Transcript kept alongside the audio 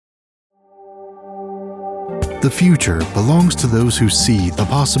The future belongs to those who see the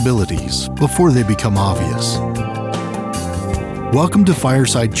possibilities before they become obvious. Welcome to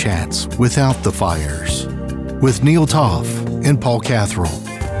Fireside Chats Without the Fires with Neil Toff and Paul Catherall.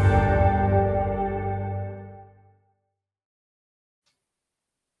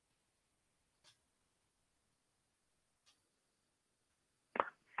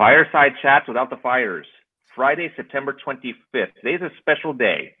 Fireside Chats Without the Fires, Friday, September 25th. Today is a special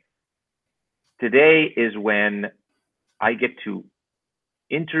day. Today is when I get to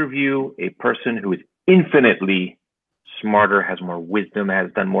interview a person who is infinitely smarter, has more wisdom, has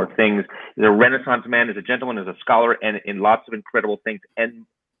done more things, is a Renaissance man, is a gentleman, is a scholar, and in lots of incredible things. And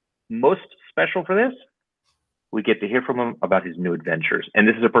most special for this, we get to hear from him about his new adventures. And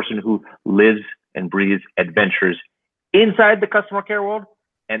this is a person who lives and breathes adventures inside the customer care world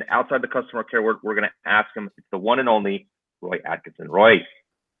and outside the customer care world. We're going to ask him. It's the one and only Roy Atkinson. Roy,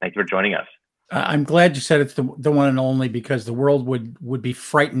 thank you for joining us. I'm glad you said it's the one and only, because the world would be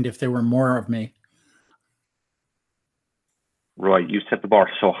frightened if there were more of me. Roy, you set the bar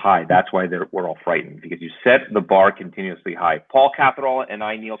so high. That's why we're all frightened, because you set the bar continuously high. Paul Catherall and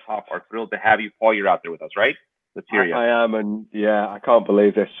I, Neil Toff, are thrilled to have you. Paul, you're out there with us, right? Let's hear you. I am, and yeah, I can't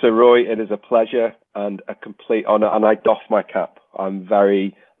believe this. So, Roy, it is a pleasure and a complete honor, and I doff my cap. I'm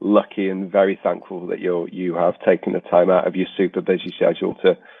very lucky and very thankful that you have taken the time out of your super busy schedule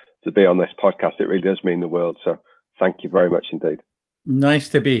to be on this podcast. It really does mean the world. So thank you very much indeed. Nice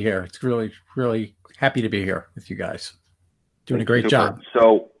to be here. It's really, really happy to be here with you guys. Doing a great job.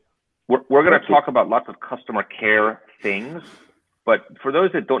 So we're going to talk about lots of customer care things, but for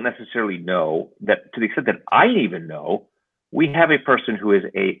those that don't necessarily know, that to the extent that I even know, we have a person who is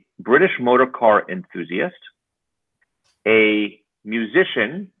a British motor car enthusiast, a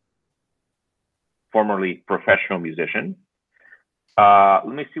musician, formerly professional musician. Let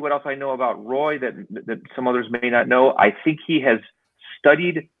me see what else I know about Roy that some others may not know. I think he has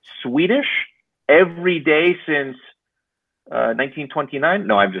studied Swedish every day since 1929.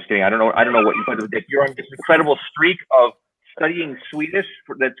 No, I'm just kidding. I don't know what you put. You're on this incredible streak of studying Swedish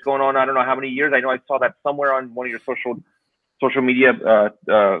that's going on. I don't know how many years. I know I saw that somewhere on one of your social media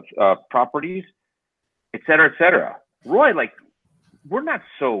properties, et cetera, et cetera. Roy, like, we're not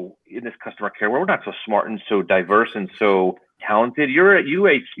so in this customer care. We're not so smart and so diverse and so talented. You're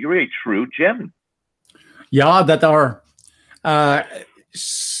a true gem. Yeah, that are. I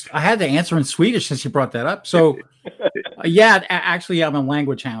had to answer in Swedish since you brought that up. So, yeah, actually, I'm a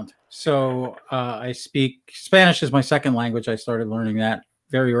language hound. So I speak Spanish is my second language. I started learning that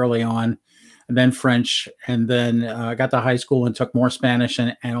very early on, and then French, and then I got to high school and took more Spanish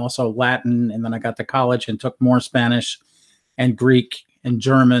and also Latin, and then I got to college and took more Spanish and Greek and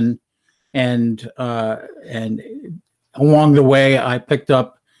German, and along the way, I picked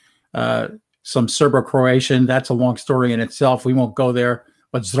up some Serbo-Croatian. That's a long story in itself. We won't go there.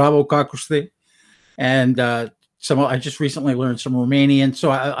 But Zdravo kako ste? And I just recently learned some Romanian. So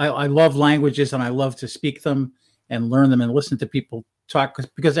I love languages, and I love to speak them and learn them and listen to people talk,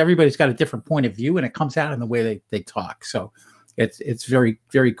 because everybody's got a different point of view, and it comes out in the way they talk. So it's very,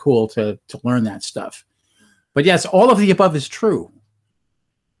 very cool to learn that stuff. But yes, all of the above is true.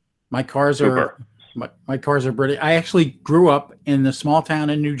 My cars are British. I actually grew up in the small town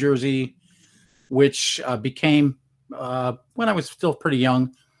in New Jersey, which became, when I was still pretty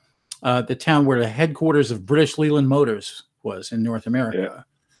young, the town where the headquarters of British Leland Motors was in North America.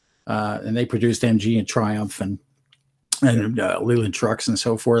 Yeah. And they produced MG and Triumph and Leland trucks and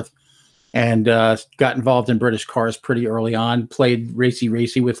so forth. And got involved in British cars pretty early on, played racy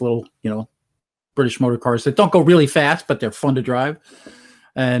with little, British motor cars that don't go really fast, but they're fun to drive.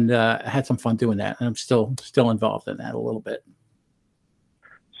 And had some fun doing that, and I'm still involved in that a little bit.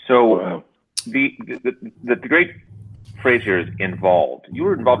 So the great phrase here is involved. You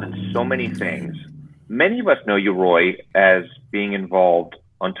were involved in so many things. Many of us know you, Roy, as being involved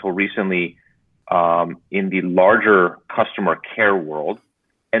until recently in the larger customer care world,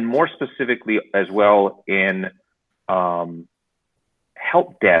 and more specifically as well in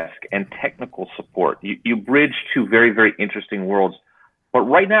help desk and technical support. You bridge two very, very interesting worlds. But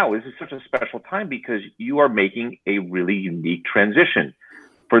right now, this is such a special time because you are making a really unique transition.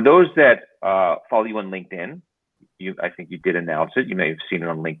 For those that follow you on LinkedIn, I think you did announce it. You may have seen it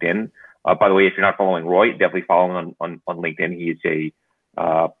on LinkedIn. By the way, if you're not following Roy, definitely follow him on LinkedIn. He is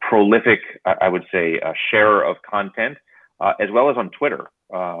a prolific, I would say, sharer of content, as well as on Twitter.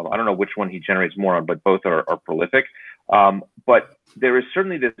 I don't know which one he generates more on, but both are prolific. But there is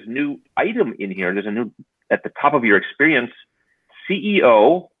certainly this new item in here. There's a new, at the top of your experience,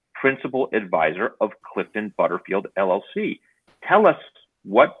 CEO, Principal Advisor of Clifton Butterfield, LLC. Tell us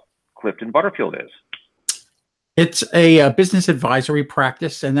what Clifton Butterfield is. It's a business advisory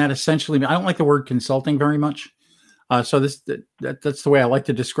practice, and that essentially, I don't like the word consulting very much. So that's the way I like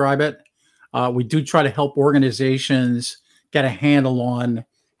to describe it. We do try to help organizations get a handle on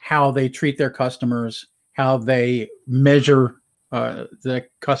how they treat their customers, how they measure the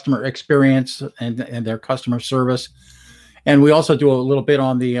customer experience and their customer service. And we also do a little bit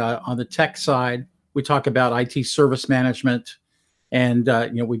on the tech side. We talk about IT service management, and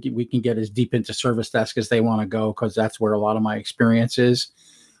we can get as deep into service desk as they want to go, because that's where a lot of my experience is.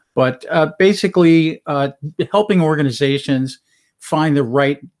 But basically, helping organizations find the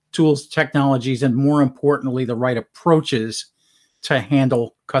right tools, technologies, and more importantly, the right approaches to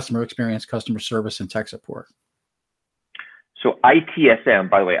handle customer experience, customer service, and tech support. So ITSM,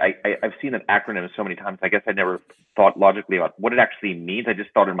 by the way, I've seen an acronym so many times. I guess I never thought logically about what it actually means. I just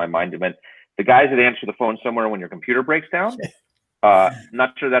thought in my mind it meant the guys that answer the phone somewhere when your computer breaks down.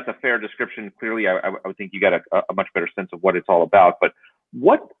 Not sure that's a fair description. Clearly, I would think you got a much better sense of what it's all about. But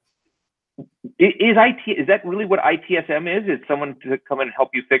what is IT? Is that really what ITSM is? Is someone to come in and help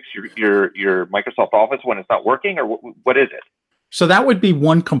you fix your Microsoft Office when it's not working, or what is it? So that would be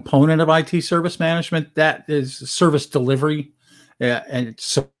one component of IT service management. That is service delivery and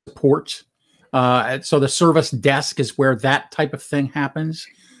support. So the service desk is where that type of thing happens.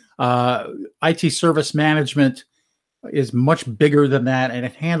 IT service management is much bigger than that, and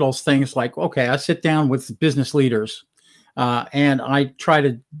it handles things like, okay, I sit down with business leaders and I try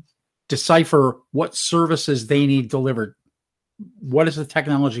to decipher what services they need delivered. What does the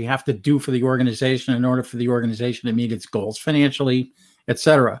technology have to do for the organization in order for the organization to meet its goals financially, et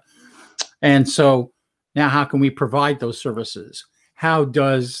cetera? And so now how can we provide those services? How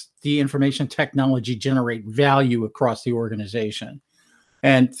does the information technology generate value across the organization?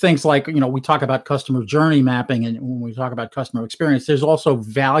 And things like, we talk about customer journey mapping, and when we talk about customer experience, there's also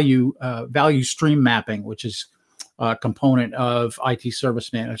value stream mapping, which is a component of IT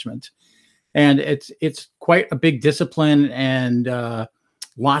service management. And it's quite a big discipline, and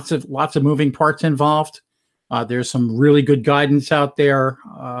lots of moving parts involved. There's some really good guidance out there,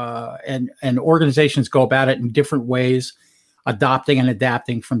 and organizations go about it in different ways, adopting and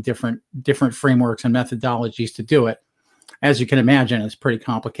adapting from different frameworks and methodologies to do it. As you can imagine, it's pretty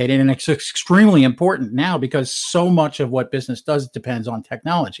complicated, and it's extremely important now because so much of what business does depends on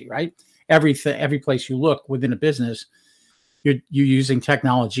technology, right? Every place you look within a business, you're using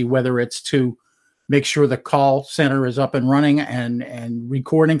technology, whether it's to make sure the call center is up and running and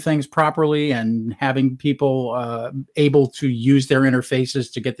recording things properly and having people able to use their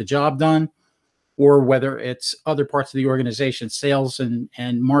interfaces to get the job done, or whether it's other parts of the organization, sales and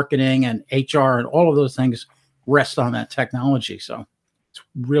marketing and HR and all of those things rest on that technology. So it's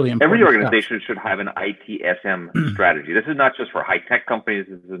really important. Every organization should have an ITSM strategy. This is not just for high-tech companies.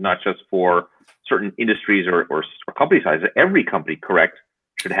 This is not just for certain industries or company sizes. Every company, correct,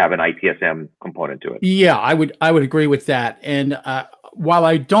 should have an ITSM component to it. Yeah, I would agree with that. And while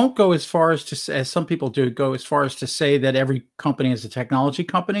I don't go as far as as some people do, go as far as to say that every company is a technology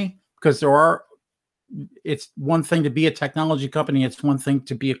company, because it's one thing to be a technology company. It's one thing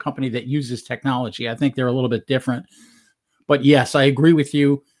to be a company that uses technology. I think they're a little bit different. But yes, I agree with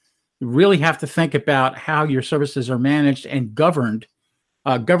you. You really have to think about how your services are managed and governed.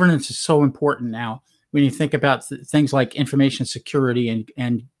 Governance is so important now. When you think about things like information security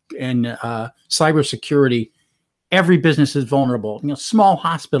and cybersecurity, every business is vulnerable. Small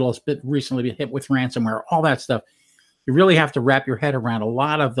hospitals recently been hit with ransomware, all that stuff. You really have to wrap your head around a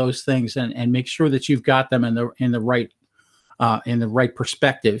lot of those things and make sure that you've got them in the right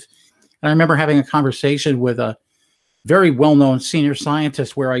perspective. And I remember having a conversation with a very well-known senior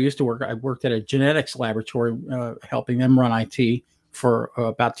scientist where I used to work. I worked at a genetics laboratory, helping them run IT for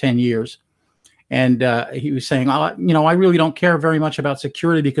about 10 years. And he was saying, I really don't care very much about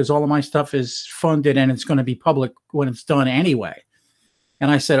security because all of my stuff is funded and it's going to be public when it's done anyway. And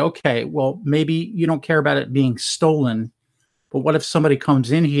I said, okay, well, maybe you don't care about it being stolen, but what if somebody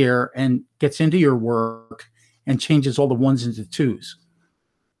comes in here and gets into your work and changes all the ones into twos?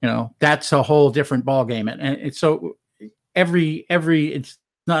 That's a whole different ballgame. And it's so it's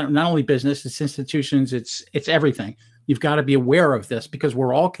not only business, it's institutions, it's everything. You've got to be aware of this because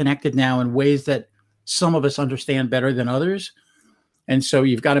we're all connected now in ways that some of us understand better than others. And so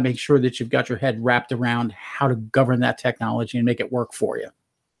you've got to make sure that you've got your head wrapped around how to govern that technology and make it work for you.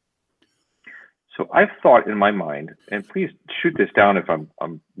 So I've thought in my mind, and please shoot this down if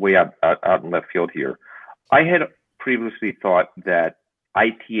I'm way out in left field here. I had previously thought that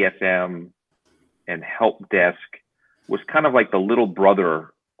ITSM and help desk was kind of like the little brother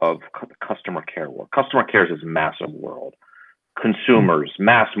of customer care world. Customer care is this massive world. Consumers,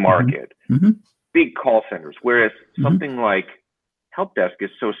 mass market. Mm-hmm. big call centers, whereas something like help desk is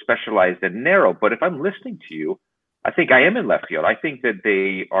so specialized and narrow. But if I'm listening to you, I think I am in left field. I think that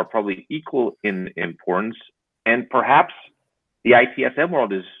they are probably equal in importance, and perhaps the ITSM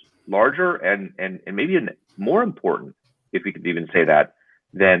world is larger and maybe more important, if we could even say that,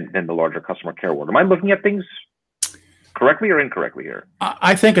 than the larger customer care world. Am I looking at things correctly or incorrectly here?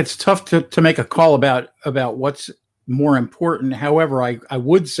 I think it's tough to make a call about what's more important. However, I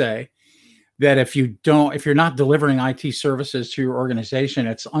would say that if you're not delivering IT services to your organization,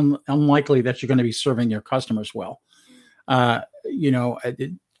 it's unlikely that you're going to be serving your customers well.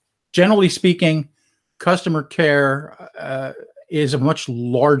 Generally speaking, customer care is a much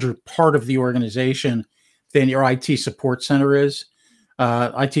larger part of the organization than your IT support center is.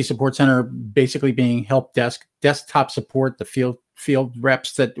 IT support center basically being help desk, desktop support, the field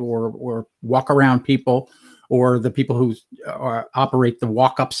reps that or walk around people, or the people who operate the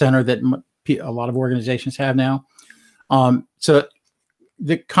walk-up center that a lot of organizations have now. So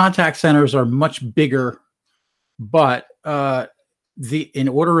the contact centers are much bigger, but in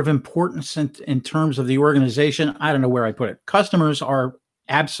order of importance in terms of the organization, I don't know where I put it. Customers are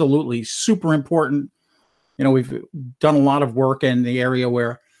absolutely super important. We've done a lot of work in the area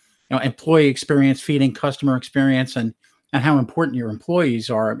where, employee experience, feeding customer experience, and how important your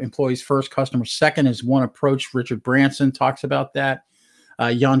employees are. Employees first, customers second is one approach. Richard Branson talks about that.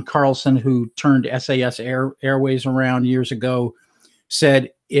 Jan Carlson, who turned SAS Airways around years ago,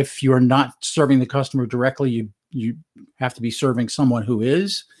 said if you're not serving the customer directly, you have to be serving someone who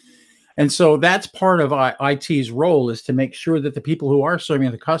is. And so that's part of IT's role, is to make sure that the people who are serving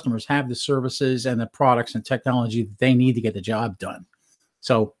the customers have the services and the products and technology that they need to get the job done.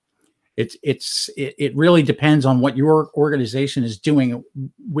 So it really depends on what your organization is doing,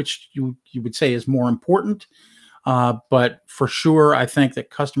 which you would say is more important. But for sure, I think that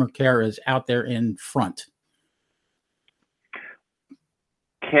customer care is out there in front.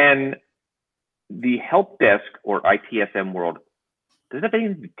 Can the help desk or ITSM world, does that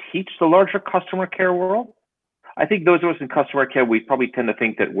even teach the larger customer care world? I think those of us in customer care, we probably tend to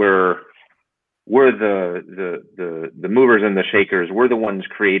think that we're the movers and the shakers. We're the ones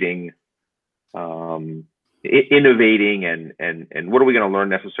creating, innovating, and what are we going to learn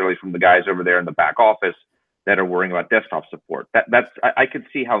necessarily from the guys over there in the back office that are worrying about desktop support? I could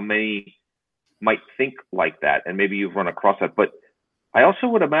see how many might think like that, and maybe you've run across that. But I also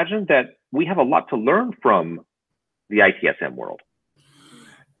would imagine that we have a lot to learn from the ITSM world.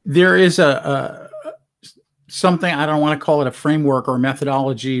 There is something, I don't want to call it a framework or a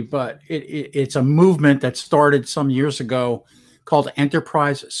methodology, but it's a movement that started some years ago called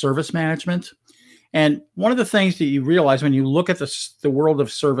enterprise service management. And one of the things that you realize when you look at the world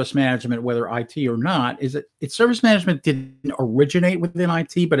of service management, whether IT or not, is that service management didn't originate within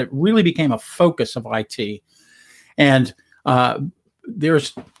IT, but it really became a focus of IT. And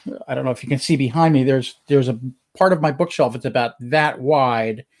there's, I don't know if you can see behind me, there's a part of my bookshelf. It's about that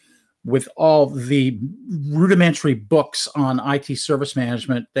wide, with all the rudimentary books on IT service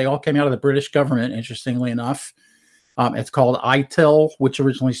management. They all came out of the British government, interestingly enough. It's called ITIL, which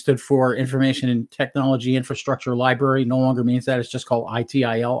originally stood for Information and Technology Infrastructure Library. No longer means that. It's just called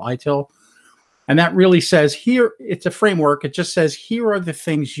ITIL. And that really says here, it's a framework. It just says, here are the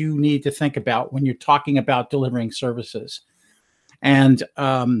things you need to think about when you're talking about delivering services. And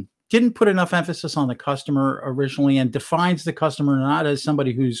didn't put enough emphasis on the customer originally, and defines the customer not as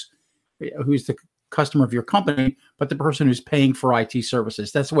somebody who's the customer of your company, but the person who's paying for IT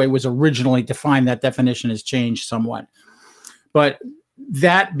services. That's the way it was originally defined. That definition has changed somewhat. But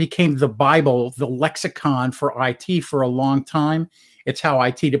that became the Bible, the lexicon for IT for a long time. It's how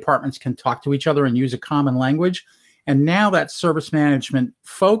IT departments can talk to each other and use a common language. And now that service management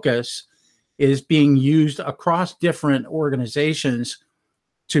focus is being used across different organizations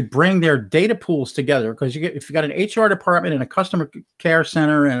to bring their data pools together. Because if you've got an HR department and a customer care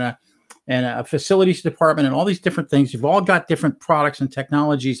center and a facilities department and all these different things, you've all got different products and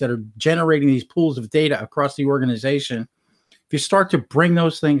technologies that are generating these pools of data across the organization. If you start to bring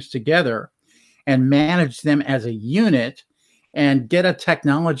those things together and manage them as a unit and get a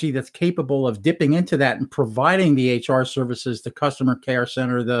technology that's capable of dipping into that and providing the HR services, the customer care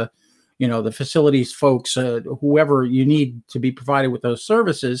center, the facilities folks, whoever you need to be provided with those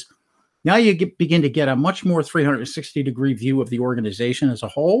services, now you begin to get a much more 360-degree view of the organization as a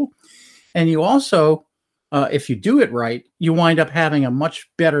whole. And you also, if you do it right, you wind up having a much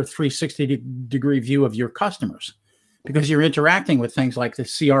better 360-degree view of your customers, because you're interacting with things like the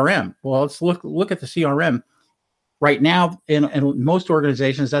CRM. Well, let's look at the CRM. Right now, in most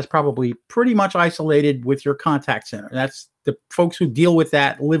organizations, that's probably pretty much isolated with your contact center. That's the folks who deal with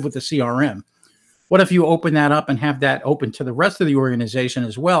that live with the CRM. What if you open that up and have that open to the rest of the organization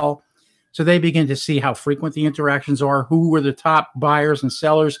as well? So they begin to see how frequent the interactions are, who are the top buyers and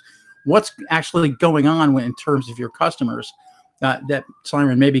sellers, what's actually going on in terms of your customers. That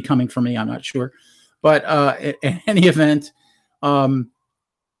siren may be coming from me, I'm not sure. But in any event,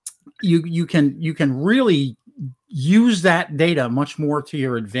 you can really use that data much more to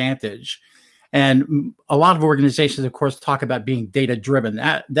your advantage. And a lot of organizations, of course, talk about being data driven.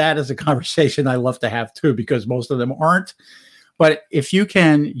 That is a conversation I love to have too, because most of them aren't. But if you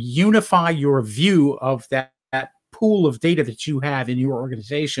can unify your view of that pool of data that you have in your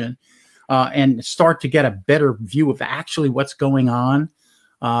organization and start to get a better view of actually what's going on,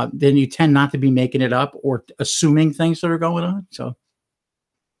 then you tend not to be making it up or assuming things that are going on. So,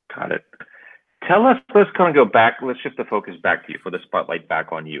 got it. Tell us, let's kind of go back. Let's shift the focus back to you, for the spotlight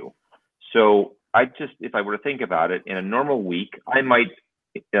back on you. So if I were to think about it, in a normal week, I might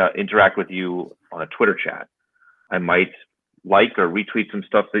interact with you on a Twitter chat. I might like or retweet some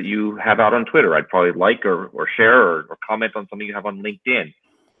stuff that you have out on Twitter. I'd probably like or share or comment on something you have on LinkedIn.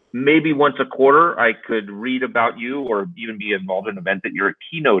 Maybe once a quarter, I could read about you or even be involved in an event that you're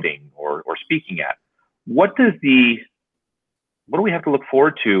keynoting or speaking at. What do we have to look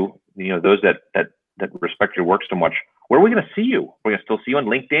forward to? Those that respect your work so much. Where are we going to see you? Are we going to still see you on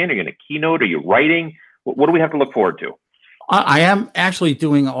LinkedIn? Are you going to keynote? Are you writing? What do we have to look forward to? I am actually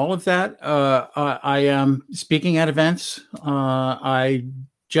doing all of that. I am speaking at events. I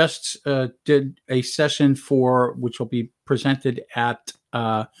just did a session which will be presented at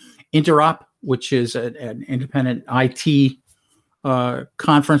Interop, which is an independent IT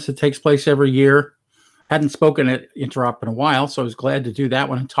conference that takes place every year. Hadn't spoken at Interop in a while, so I was glad to do that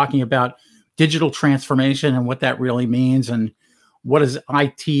one. I'm talking about digital transformation and what that really means, and what does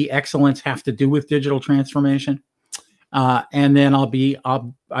IT excellence have to do with digital transformation. And then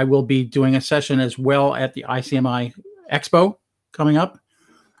I will be doing a session as well at the ICMI Expo coming up.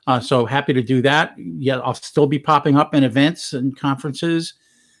 So happy to do that. Yeah, I'll still be popping up in events and conferences,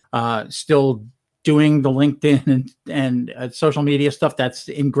 still doing the LinkedIn and social media stuff. That's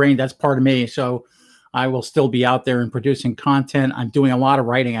ingrained. That's part of me. So I will still be out there and producing content. I'm doing a lot of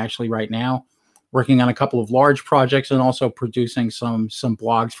writing actually right now, working on a couple of large projects and also producing some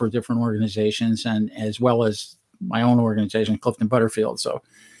blogs for different organizations, and as well as my own organization, Clifton Butterfield. So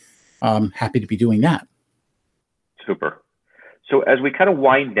I'm happy to be doing that. Super. So as we kind of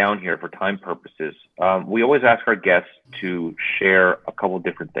wind down here for time purposes, we always ask our guests to share a couple of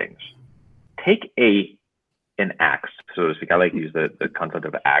different things. Take an axe, so to speak. I like to use the concept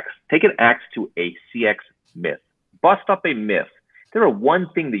of axe. Take an axe to a CX myth. Bust up a myth. Is there one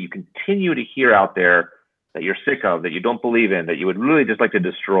thing that you continue to hear out there that you're sick of, that you don't believe in, that you would really just like to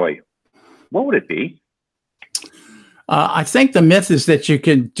destroy? What would it be? I think the myth is that you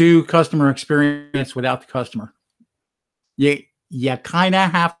can do customer experience without the customer. You kind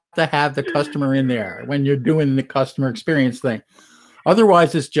of have to have the customer in there when you're doing the customer experience thing.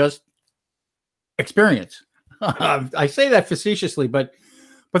 Otherwise, it's just experience. I say that facetiously, but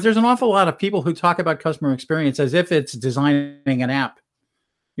there's an awful lot of people who talk about customer experience as if it's designing an app,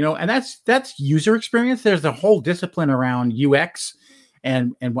 and that's user experience. There's a whole discipline around UX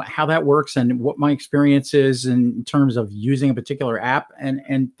and how that works and what my experience is in terms of using a particular app.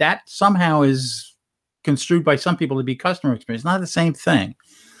 And that somehow is construed by some people to be customer experience. Not the same thing.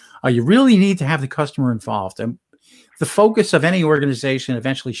 You really need to have the customer involved. And the focus of any organization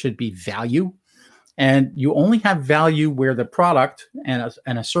eventually should be value. And you only have value where the product and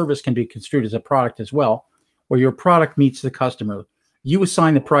a service can be construed as a product as well, where your product meets the customer. You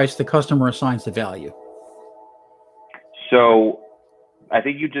assign the price, the customer assigns the value. So I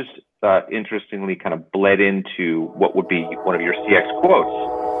think you just interestingly kind of bled into what would be one of your CX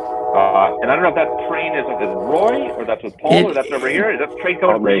quotes. And I don't know if that train is with Roy or that's with Paul or that's over here. Is that train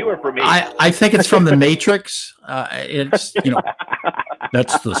coming for you or for me? I think it's from The Matrix. It's,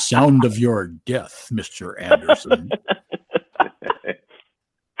 that's the sound of your death, Mr. Anderson.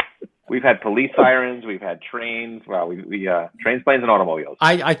 We've had police sirens. We've had trains. Well, we trains, planes, and automobiles.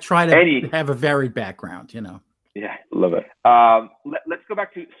 I try to have a varied background, Yeah, love it. Let's go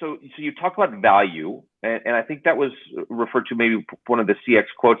back to so you talk about value, and I think that was referred to maybe one of the CX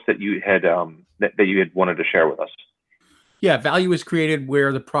quotes that you had that you had wanted to share with us. Yeah, value is created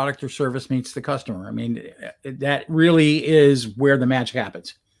where the product or service meets the customer. I mean, that really is where the magic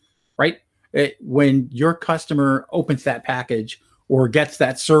happens, right? When your customer opens that package or gets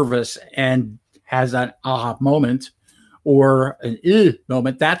that service and has an aha moment or an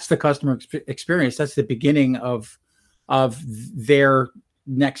moment, that's the customer experience. That's the beginning of their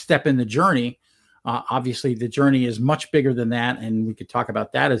next step in the journey. Obviously, the journey is much bigger than that, and we could talk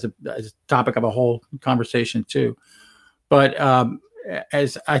about that as a topic of a whole conversation too. But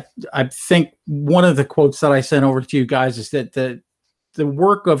as I think one of the quotes that I sent over to you guys is that the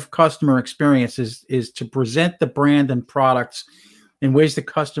work of customer experience is to present the brand and products in ways that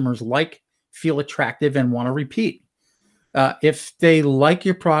customers like, feel attractive, and want to repeat. If they like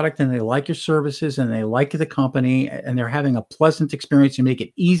your product and they like your services and they like the company and they're having a pleasant experience, you make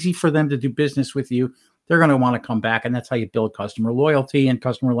it easy for them to do business with you, they're going to want to come back. And that's how you build customer loyalty and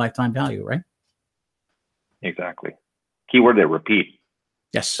customer lifetime value, right? Exactly. Keyword there, repeat.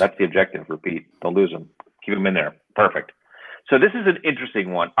 Yes. That's the objective, repeat. Don't lose them. Keep them in there. Perfect. So this is an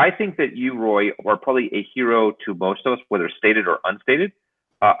interesting one. I think that you, Roy, are probably a hero to most of us, whether stated or unstated.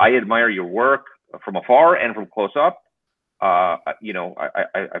 I admire your work from afar and from close up.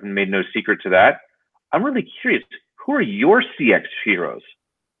 I've made no secret to that. I'm really curious, who are your CX heroes?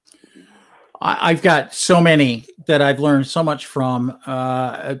 I've got so many that I've learned so much from.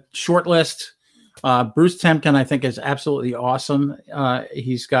 A short list. Bruce Temkin, I think, is absolutely awesome.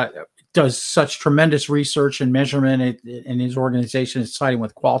 He's does such tremendous research and measurement in his organization. It's siding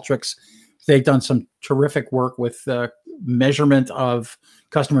with Qualtrics. They've done some terrific work with measurement of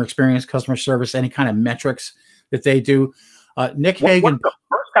customer experience, customer service, any kind of metrics that they do. Nick Hagen, one of the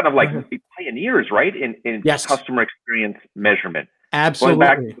first kind of like pioneers, right, in yes. customer experience measurement. Absolutely.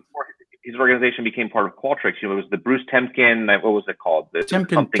 Going back before his organization became part of Qualtrics, it was the Bruce Temkin. What was it called? The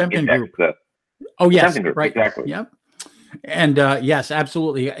Temkin Index, Group. Yes, Temkin Group, right. Exactly. Yep. And yes,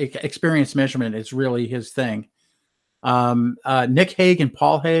 absolutely. Experience measurement is really his thing. Nick Hague and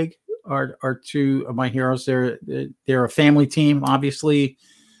Paul Hague are two of my heroes. They're a family team, obviously.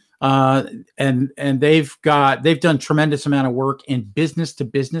 And they've done tremendous amount of work in business to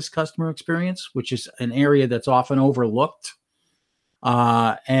business customer experience, which is an area that's often overlooked.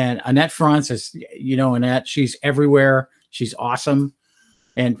 And Annette France is, Annette, she's everywhere. She's awesome.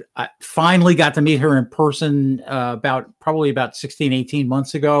 And I finally got to meet her in person probably about 16, 18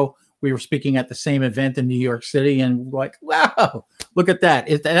 months ago. We were speaking at the same event in New York City, and like, wow, look at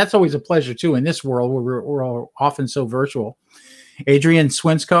that. That's always a pleasure too in this world where we're all often so virtual. Adrian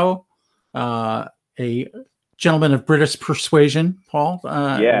Swinsko, a gentleman of British persuasion, Paul.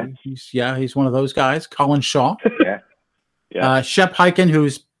 He's one of those guys. Colin Shaw. Yeah. Shep Hyken,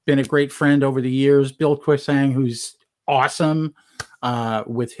 who's been a great friend over the years. Bill Quisang, who's awesome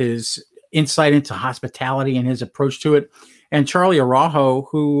with his insight into hospitality and his approach to it. And Charlie Araujo,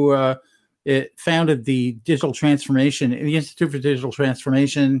 who founded the Institute for Digital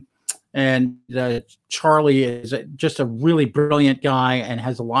Transformation. And Charlie is just a really brilliant guy and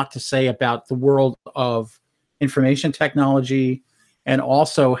has a lot to say about the world of information technology and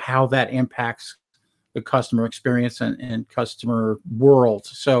also how that impacts the customer experience and customer world.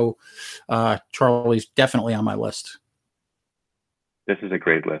 So Charlie's definitely on my list. This is a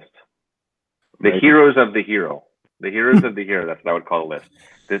great list. The heroes of the hero. The heroes of the hero. That's what I would call a list.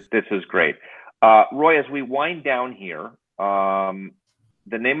 This is great. Roy, as we wind down here,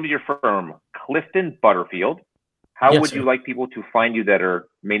 the name of your firm, Clifton Butterfield. How would you like people to find you that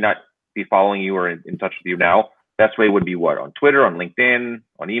may not be following you or in touch with you now? Best way would be what? On Twitter, on LinkedIn,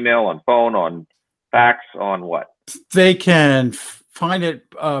 on email, on phone, on fax, on what? They can find it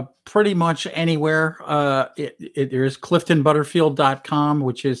pretty much anywhere. There's cliftonbutterfield.com,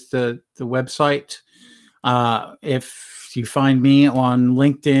 which is the website. If you find me on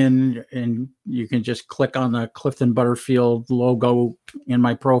LinkedIn, and you can just click on the Clifton Butterfield logo in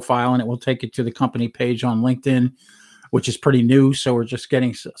my profile, and it will take you to the company page on LinkedIn, which is pretty new. So we're just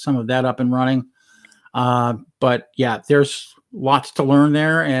getting some of that up and running. But yeah, there's lots to learn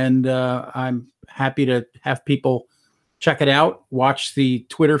there, and I'm happy to have people check it out. Watch the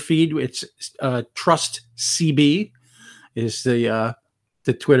Twitter feed. It's Trust CB is the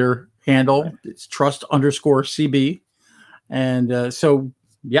Twitter handle. It's Trust_CB. And so,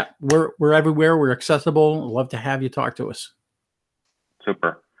 yeah, we're everywhere. We're accessible. Love to have you talk to us.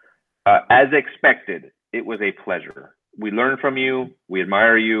 Super. As expected, it was a pleasure. We learned from you. We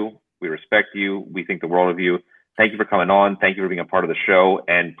admire you. We respect you. We think the world of you. Thank you for coming on. Thank you for being a part of the show.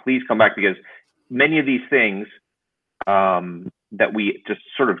 And please come back, because many of these things that we just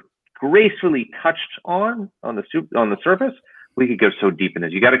sort of gracefully touched on the surface, we could go so deep in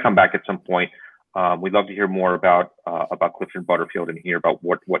this. You got to come back at some point. We'd love to hear more about Clifton Butterfield and hear about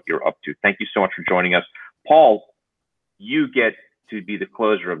what you're up to. Thank you so much for joining us. Paul, you get to be the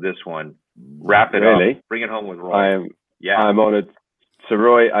closer of this one. Wrap it up. Bring it home with Roy. I'm honored. So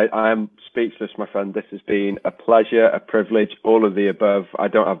Roy, I'm speechless, my friend. This has been a pleasure, a privilege, all of the above. I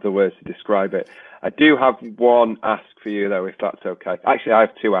don't have the words to describe it. I do have one ask for you, though, if that's okay. Actually, I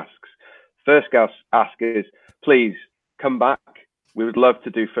have two asks. first ask is, please come back. We would love to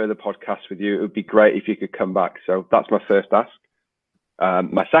do further podcasts with you. It would be great if you could come back. So that's my first ask.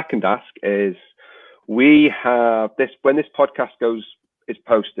 My second ask is, we have this, when this podcast is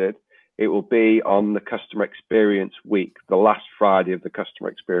posted, it will be on the Customer Experience Week, the last Friday of the Customer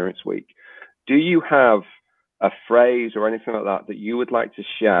Experience Week. Do you have a phrase or anything like that you would like to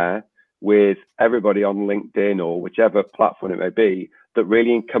share with everybody on LinkedIn or whichever platform it may be that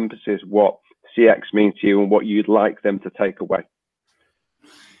really encompasses what CX means to you and what you'd like them to take away?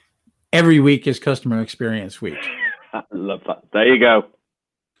 Every week is Customer Experience Week. I love that. There you go.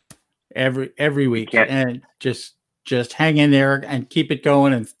 Every week, and just hang in there and keep it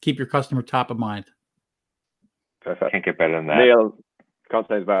going and keep your customer top of mind. Perfect. Can't get better than that. Neil, can't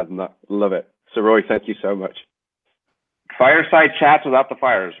say better than that. Love it. So Roy, thank you so much. Fireside Chats Without the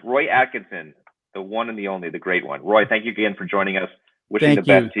Fires. Roy Atkinson, the one and the only, the great one. Roy, thank you again for joining us. Wishing the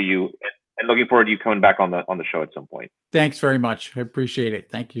best to you, and looking forward to you coming back on the show at some point. Thanks very much. I appreciate it.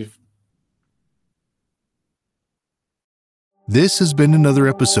 Thank you. This has been another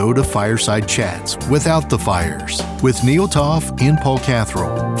episode of Fireside Chats Without the Fires with Neil Toff and Paul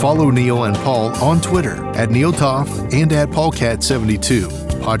Catherall. Follow Neil and Paul on Twitter at Neil Toff and at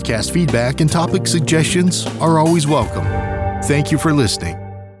PaulCat72. Podcast feedback and topic suggestions are always welcome. Thank you for listening.